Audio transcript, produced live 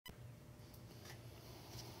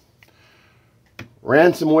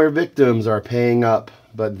Ransomware victims are paying up,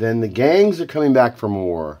 but then the gangs are coming back for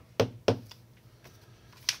more.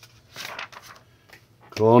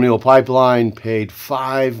 Colonial Pipeline paid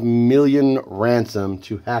 $5 million ransom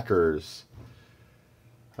to hackers.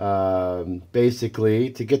 Basically,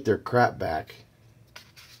 to get their crap back.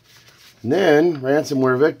 And then,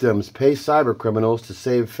 ransomware victims pay cyber criminals to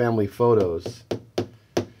save family photos.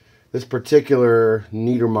 This particular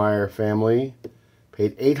Niedermeyer family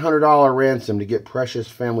paid $800 ransom to get precious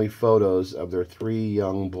family photos of their 3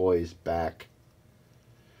 young boys back.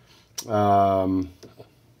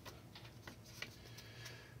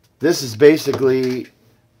 This is basically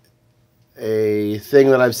a thing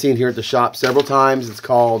that I've seen here at the shop several times. It's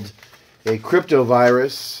called a crypto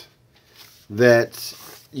virus that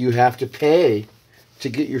you have to pay to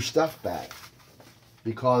get your stuff back.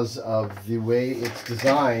 Because of the way it's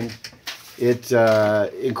designed, it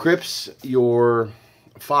encrypts your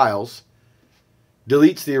files,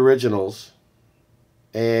 deletes the originals,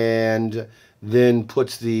 and then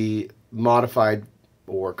puts the modified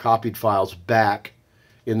or copied files back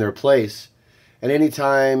in their place. And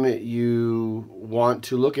anytime you want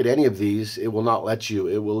to look at any of these, it will not let you.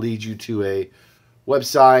 It will lead you to a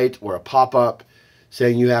website or a pop-up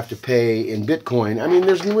saying you have to pay in Bitcoin. I mean,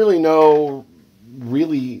 there's really no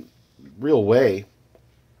real way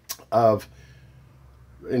of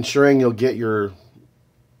ensuring you'll get your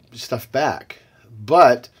stuff back.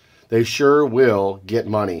 But they sure will get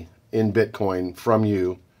money in Bitcoin from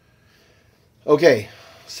you. Okay,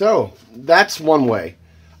 so that's one way.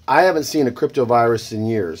 I haven't seen a crypto virus in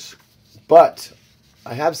years, but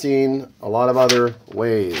I have seen a lot of other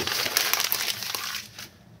ways.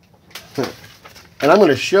 And I'm going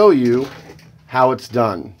to show you how it's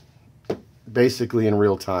done, basically in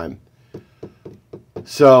real time.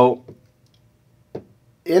 So,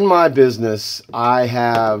 in my business, I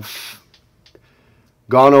have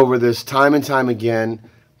gone over this time and time again.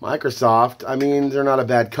 Microsoft, I mean, they're not a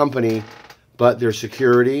bad company, but their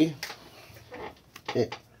security...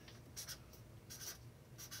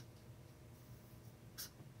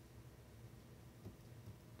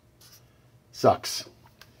 sucks.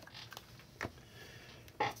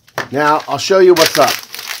 Now, I'll show you what's up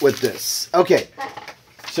with this. Okay,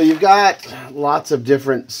 so you've got lots of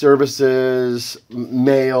different services,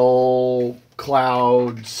 mail,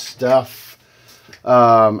 cloud stuff.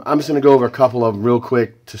 I'm just going to go over a couple of them real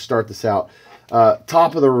quick to start this out.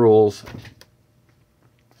 Top of the rules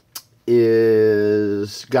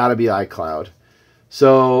is got to be iCloud.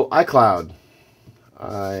 So, iCloud.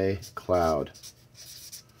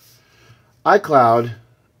 iCloud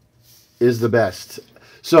is the best.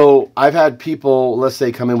 So I've had people, let's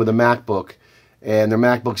say, come in with a MacBook and their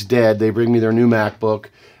MacBook's dead. They bring me their new MacBook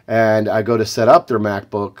and I go to set up their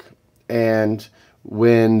MacBook, and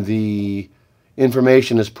when the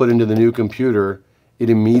information is put into the new computer, it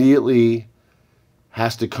immediately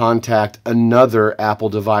has to contact another Apple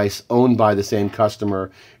device owned by the same customer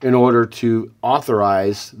in order to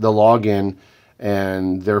authorize the login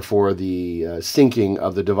and therefore the syncing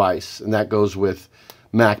of the device. And that goes with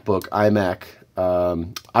MacBook, iMac,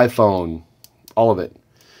 iPhone, all of it.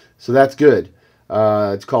 So that's good.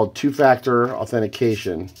 It's called two-factor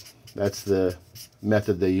authentication. That's the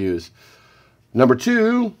method they use. Number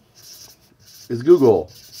 2 is Google.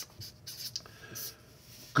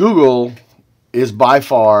 Google is by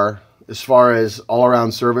far, as far as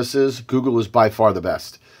all-around services, Google is by far the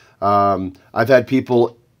best. I've had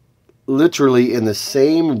people literally in the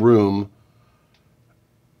same room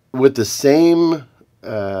with the same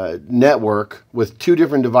network with 2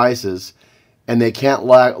 different devices, and they can't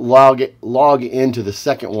log into the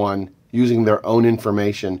second one using their own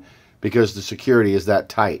information because the security is that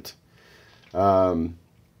tight.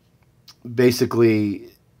 Basically,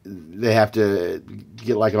 they have to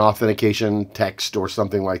get like an authentication text or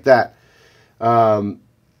something like that.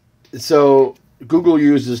 So Google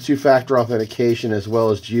uses two-factor authentication as well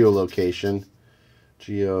as geolocation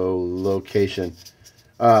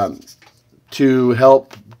to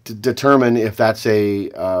help determine if that's a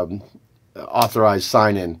authorized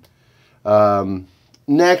sign-in.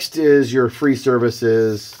 Next is your free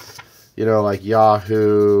services, you know, like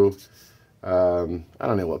Yahoo. I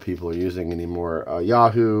don't know what people are using anymore.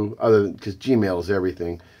 Yahoo, because Gmail is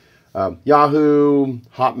everything. Yahoo,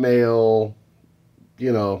 Hotmail,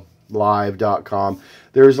 you know, live.com.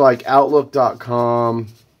 There's like outlook.com.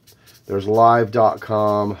 There's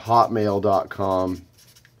live.com, hotmail.com.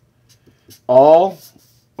 All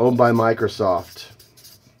owned by Microsoft.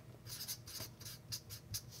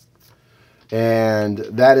 And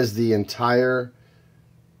that is the entire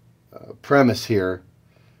premise here.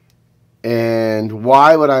 And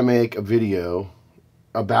why would I make a video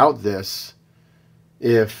about this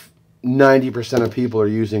if 90% of people are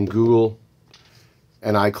using Google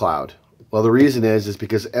and iCloud? Well, the reason is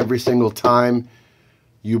because every single time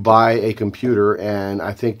you buy a computer, and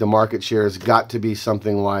I think the market share has got to be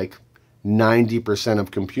something like 90%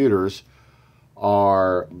 of computers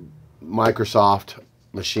are Microsoft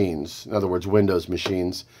machines. In other words, Windows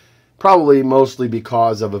machines. Probably mostly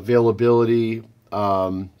because of availability,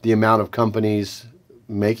 the amount of companies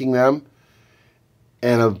making them,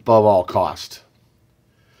 and above all, cost.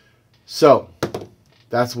 So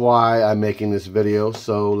that's why I'm making this video.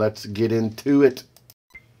 So let's get into it.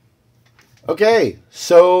 Okay,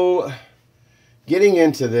 so getting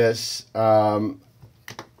into this,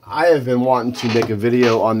 I have been wanting to make a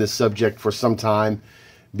video on this subject for some time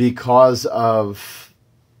because of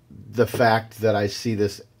the fact that I see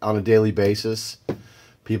this on a daily basis.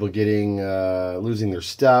 People getting, losing their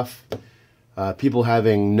stuff, people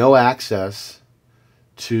having no access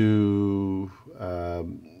to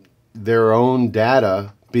their own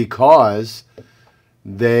data because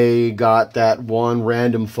they got that one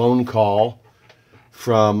random phone call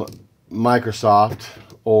from Microsoft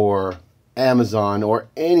or Amazon or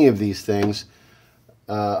any of these things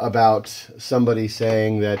about somebody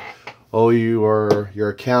saying that, oh, your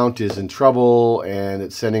account is in trouble and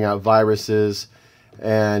it's sending out viruses.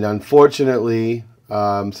 And unfortunately,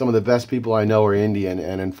 some of the best people I know are Indian,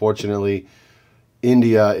 and unfortunately,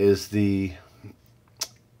 India is the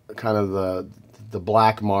kind of the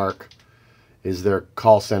black mark, is their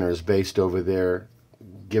call centers based over there,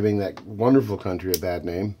 giving that wonderful country a bad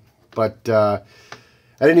name. But at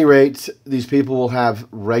any rate, these people will have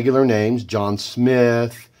regular names, John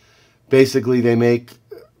Smith. Basically, they make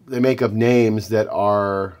up names that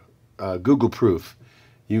are Google proof.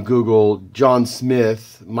 You Google John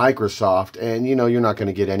Smith, Microsoft, and you know you're not going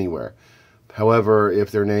to get anywhere. However,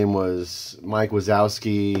 if their name was Mike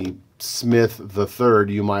Wazowski Smith the Third,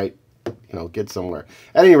 you might, get somewhere.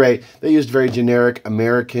 At any rate, they used very generic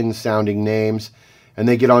American-sounding names, and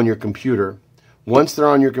they get on your computer. Once they're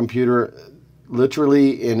on your computer,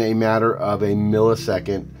 literally in a matter of a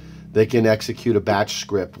millisecond, they can execute a batch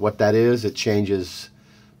script. What that is, it changes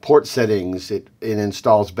port settings, it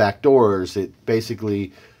installs backdoors, it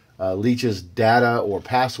basically leaches data or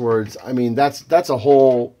passwords. I mean, that's a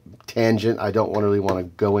whole tangent I don't really want to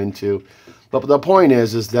go into. But the point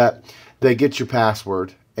is that they get your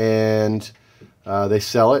password and they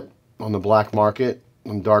sell it on the black market,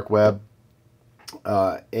 on the dark web,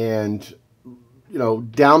 and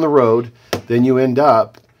down the road, then you end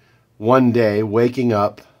up one day waking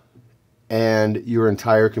up and your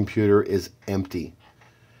entire computer is empty.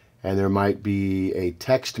 And there might be a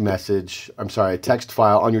text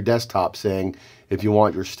file on your desktop saying, if you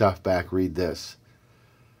want your stuff back, read this.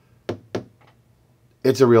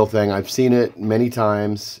 It's a real thing. I've seen it many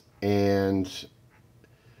times, and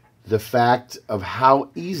the fact of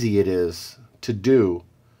how easy it is to do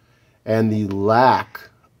and the lack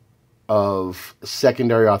of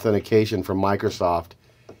secondary authentication from Microsoft,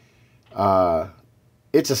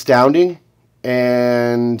 it's astounding,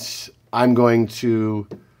 and I'm going to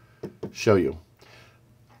show you.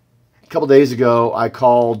 A couple days ago, I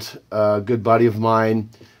called a good buddy of mine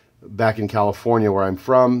back in California, where I'm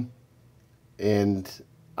from, and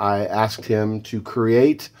I asked him to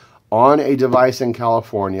create on a device in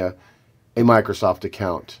California a Microsoft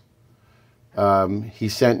account. He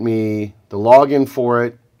sent me the login for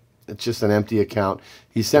it. It's just an empty account.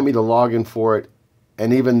 He sent me the login for it,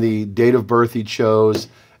 and even the date of birth he chose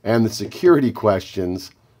and the security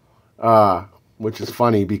questions, which is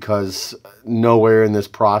funny because nowhere in this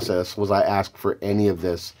process was I asked for any of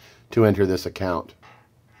this to enter this account.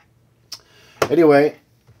 Anyway,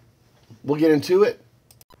 we'll get into it.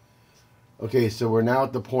 Okay, so we're now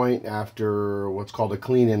at the point after what's called a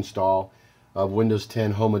clean install of Windows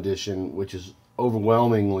 10 Home Edition, which is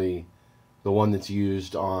overwhelmingly the one that's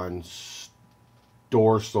used on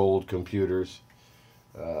store-sold computers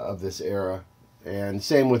of this era. And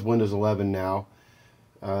same with Windows 11 now.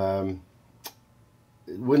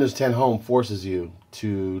 Windows 10 Home forces you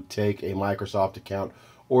to take a Microsoft account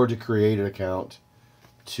or to create an account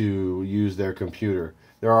to use their computer.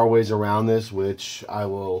 There are ways around this, which I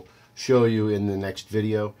will show you in the next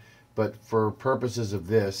video. But for purposes of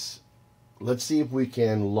this, let's see if we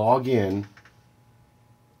can log in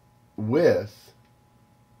with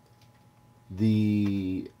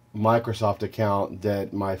the Microsoft account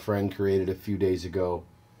that my friend created a few days ago,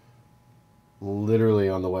 literally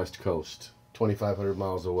on the West Coast, 2,500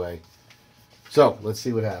 miles away. So let's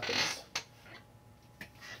see what happens.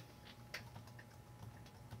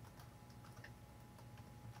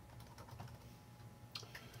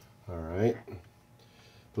 All right.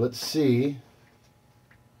 Let's see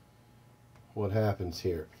what happens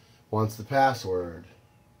here. Wants the password.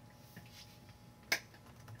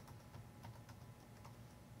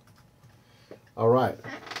 All right,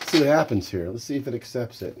 let's see what happens here. Let's see if it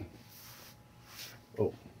accepts it.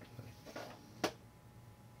 Oh,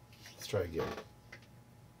 let's try again.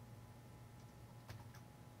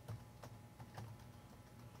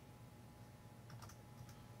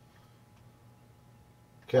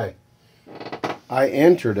 Okay, I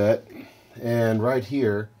entered it, and right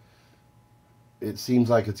here, it seems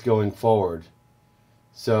like it's going forward.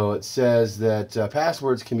 So it says that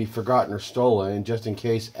passwords can be forgotten or stolen, and just in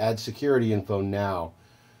case, add security info now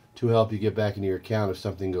to help you get back into your account if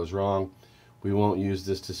something goes wrong. We won't use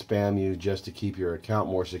this to spam you, just to keep your account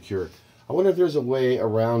more secure. I wonder if there's a way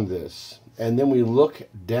around this. And then we look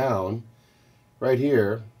down, right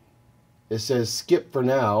here, it says skip for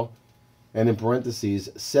now, and in parentheses,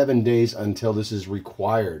 7 days until this is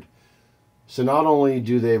required. So not only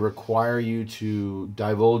do they require you to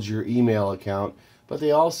divulge your email account, but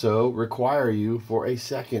they also require you for a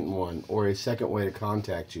second one, or a second way to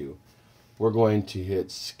contact you. We're going to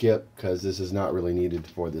hit skip because this is not really needed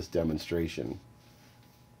for this demonstration.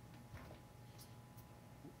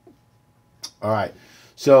 All right,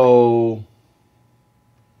 so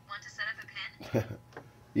want to set up a pin?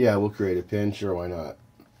 yeah, we'll create a pin. Sure, why not?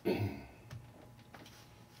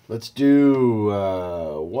 Let's do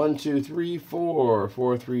 1, 2, 3, 4,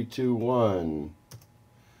 4, 3, 2, 1.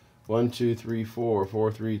 1, 2, 3, 4,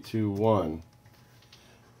 4, 3, 2, 1.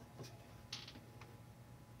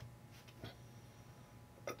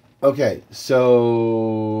 Okay,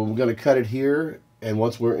 so I'm going to cut it here, and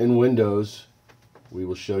once we're in Windows, we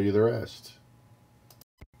will show you the rest.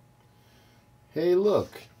 Hey,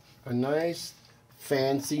 look, a nice,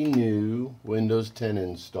 fancy new Windows 10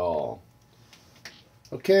 install.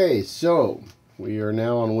 Okay, so we are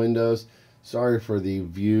now on Windows. Sorry for the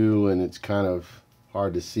view, and it's kind of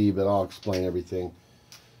hard to see, but I'll explain everything.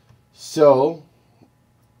 So,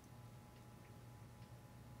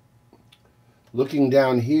 looking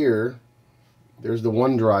down here, there's the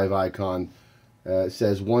OneDrive icon. It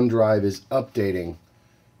says OneDrive is updating.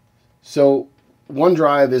 So,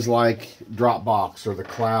 OneDrive is like Dropbox or the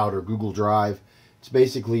cloud or Google Drive. It's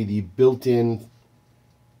basically the built-in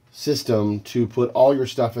system to put all your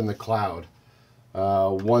stuff in the cloud.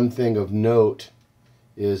 One thing of note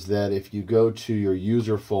is that if you go to your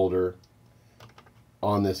user folder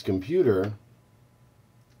on this computer,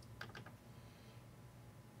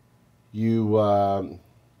 you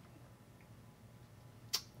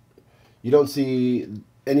don't see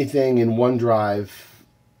anything in OneDrive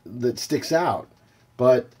that sticks out,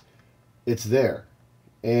 but it's there.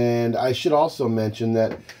 And I should also mention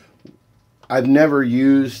that I've never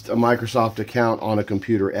used a Microsoft account on a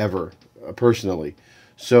computer ever, personally.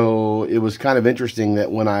 So it was kind of interesting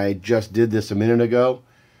that when I just did this a minute ago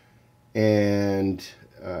and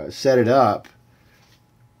set it up,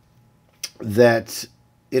 that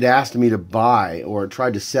it asked me to buy, or it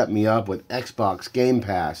tried to set me up with Xbox Game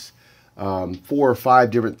Pass, 4 or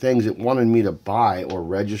 5 different things it wanted me to buy or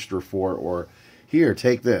register for, or here,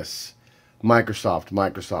 take this. Microsoft,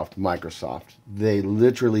 Microsoft, Microsoft. They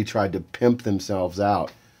literally tried to pimp themselves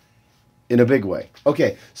out in a big way.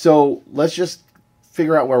 Okay, so let's just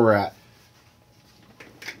figure out where we're at.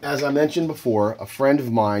 As I mentioned before, a friend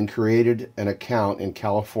of mine created an account in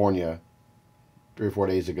California 3 or 4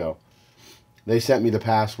 days ago. They sent me the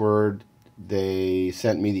password, they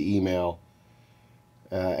sent me the email,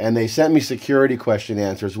 and they sent me security question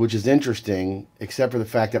answers, which is interesting, except for the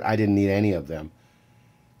fact that I didn't need any of them.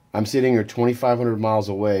 I'm sitting here 2,500 miles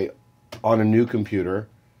away on a new computer.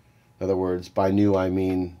 In other words, by new I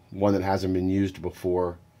mean one that hasn't been used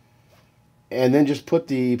before. And then just put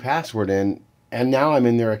the password in, and now I'm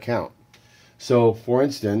in their account. So, for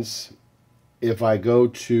instance, if I go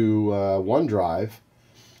to OneDrive,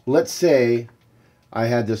 let's say I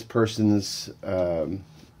had this person's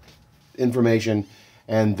information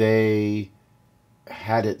and they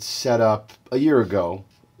had it set up a year ago,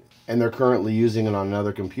 and they're currently using it on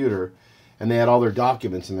another computer, and they had all their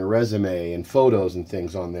documents and their resume and photos and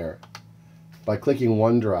things on there. By clicking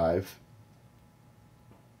OneDrive,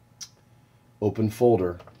 open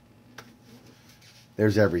folder,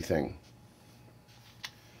 there's everything.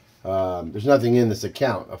 There's nothing in this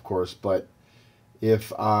account, of course, but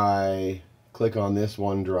if I click on this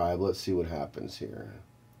OneDrive, let's see what happens here.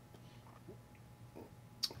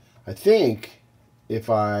 I think if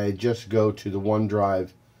I just go to the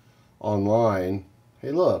OneDrive online,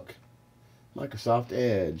 hey look, Microsoft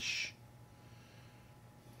Edge.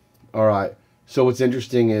 Alright, so what's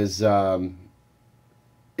interesting is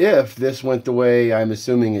if this went the way I'm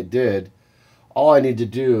assuming it did, all I need to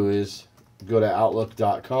do is go to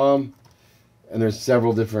Outlook.com, and there's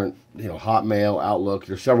several different, Hotmail, Outlook.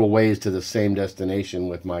 There's several ways to the same destination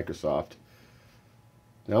with Microsoft.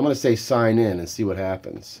 Now I'm going to say sign in and see what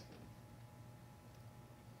happens.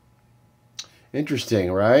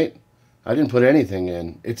 Interesting, right? I didn't put anything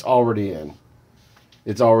in. It's already in.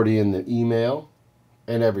 It's already in the email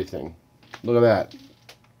and everything. Look at that.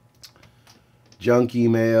 Junk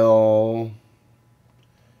email,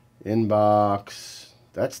 inbox.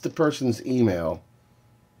 That's the person's email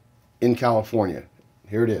in California.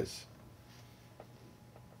 Here it is.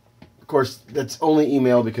 Of course, that's only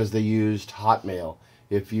email because they used Hotmail.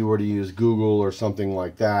 If you were to use Google or something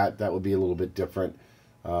like that, that would be a little bit different.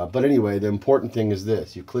 But anyway, the important thing is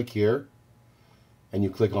this. You click here, and you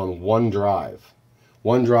click on OneDrive.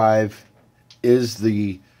 OneDrive is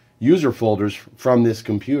the user folders from this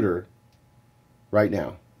computer right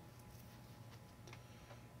now.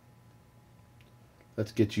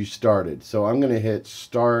 Let's get you started. So I'm going to hit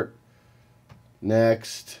Start,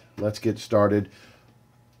 Next. Let's get started.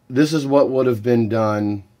 This is what would have been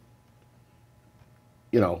done,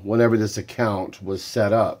 whenever this account was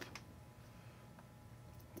set up.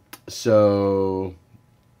 So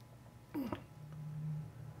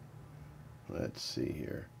let's see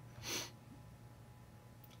here.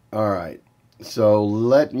 All right. So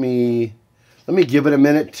let me give it a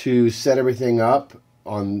minute to set everything up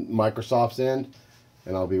on Microsoft's end,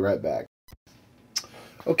 and I'll be right back.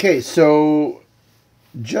 Okay, so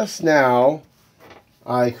just now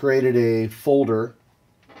I created a folder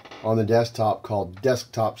on the desktop called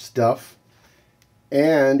Desktop Stuff,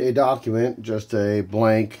 and a document, just a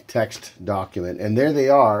blank text document. And there they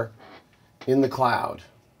are in the cloud,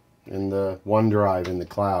 in the OneDrive in the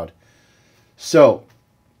cloud. So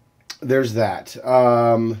there's that.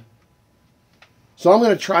 So I'm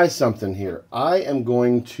going to try something here. I am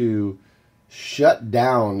going to shut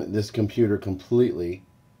down this computer completely.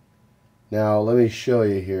 Now let me show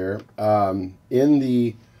you here. In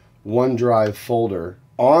the OneDrive folder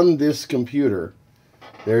on this computer,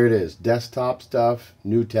 there it is, Desktop Stuff,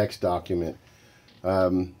 new text document.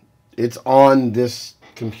 It's on this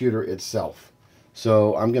computer itself.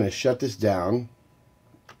 So I'm going to shut this down.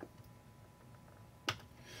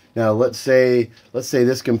 Now let's say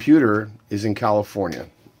this computer is in California.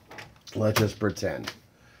 Let's just pretend.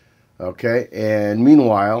 Okay, and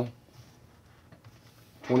meanwhile,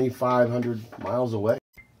 2,500 miles away.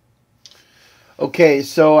 Okay,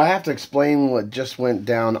 so I have to explain what just went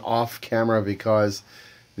down off camera because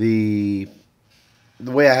the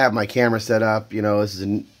way I have my camera set up, this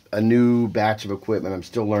is a new batch of equipment. I'm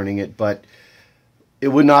still learning it, but it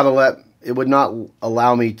would not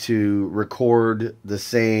allow me to record the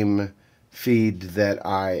same feed that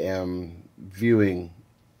I am viewing.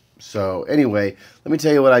 So anyway, let me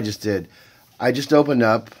tell you what I just did. I just opened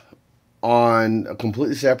up on a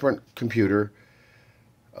completely separate computer,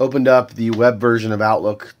 opened up the web version of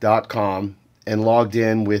Outlook.com and logged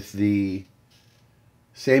in with the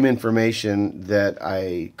same information that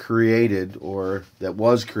I created, or that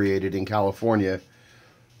was created in California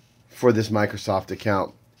for this Microsoft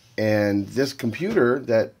account. And this computer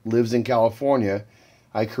that lives in California,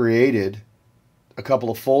 I created a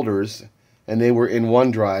couple of folders, and they were in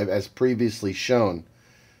OneDrive as previously shown.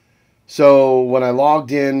 So when I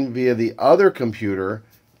logged in via the other computer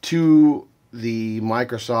to the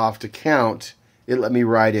Microsoft account, it let me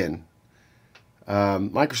right in.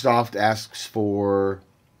 Microsoft asks for,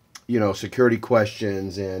 security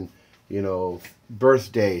questions and,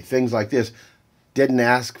 birthday, things like this. Didn't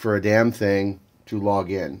ask for a damn thing to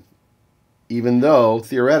log in, even though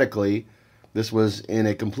theoretically this was in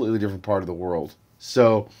a completely different part of the world.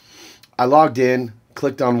 So I logged in,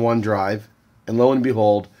 clicked on OneDrive, and lo and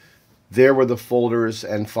behold, there were the folders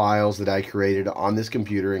and files that I created on this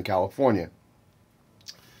computer in California.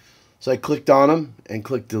 So I clicked on them and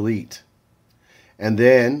clicked delete. And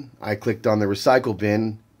then I clicked on the recycle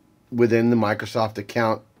bin within the Microsoft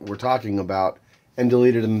account we're talking about and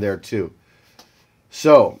deleted them there too.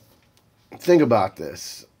 So think about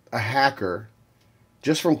this. A hacker,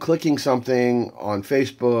 just from clicking something on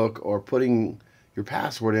Facebook or putting your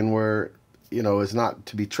password in where, is not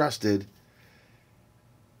to be trusted,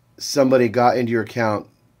 somebody got into your account,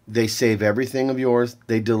 they save everything of yours,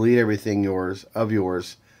 they delete everything of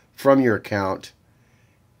yours from your account,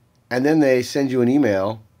 and then they send you an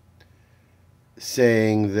email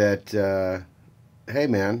saying that, hey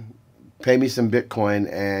man, pay me some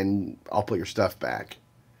Bitcoin and I'll put your stuff back.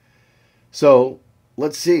 So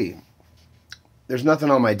let's see. There's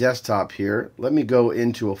nothing on my desktop here. Let me go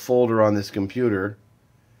into a folder on this computer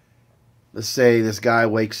let's say this guy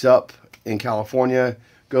wakes up in California,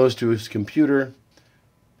 goes to his computer,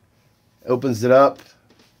 opens it up,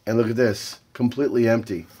 and look at this, completely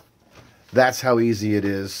empty. That's how easy it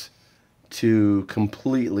is to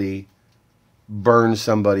completely burn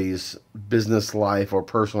somebody's business life or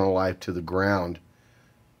personal life to the ground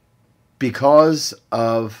because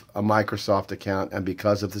of a Microsoft account and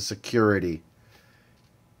because of the security.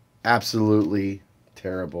 Absolutely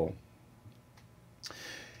terrible.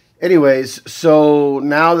 Anyways, so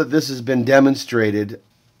now that this has been demonstrated,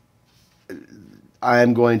 I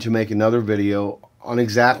am going to make another video on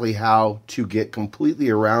exactly how to get completely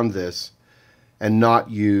around this and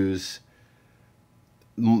not use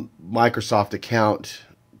Microsoft account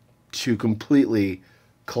to completely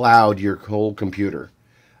cloud your whole computer.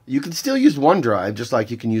 You can still use OneDrive just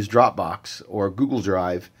like you can use Dropbox or Google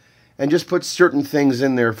Drive and just put certain things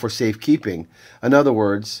in there for safekeeping. In other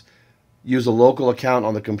words, use a local account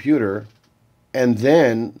on the computer and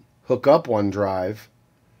then hook up OneDrive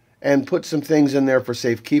and put some things in there for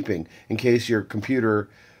safekeeping in case your computer,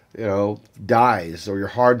 dies or your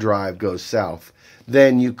hard drive goes south.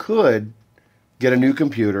 Then you could get a new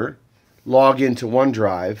computer, log into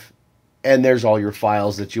OneDrive, and there's all your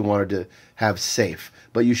files that you wanted to have safe.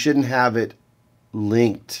 But you shouldn't have it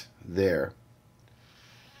linked there.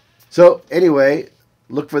 So anyway,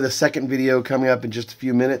 look for the second video coming up in just a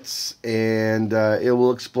few minutes, and it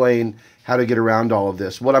will explain how to get around all of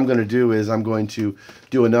this. What I'm going to do is I'm going to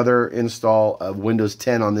do another install of Windows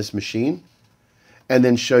 10 on this machine and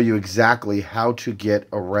then show you exactly how to get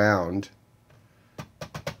around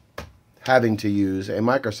having to use a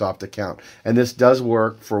Microsoft account. And this does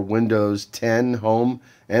work for Windows 10 Home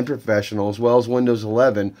and Professional, as well as Windows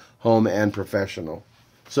 11 Home and Professional.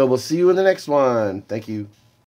 So we'll see you in the next one. Thank you.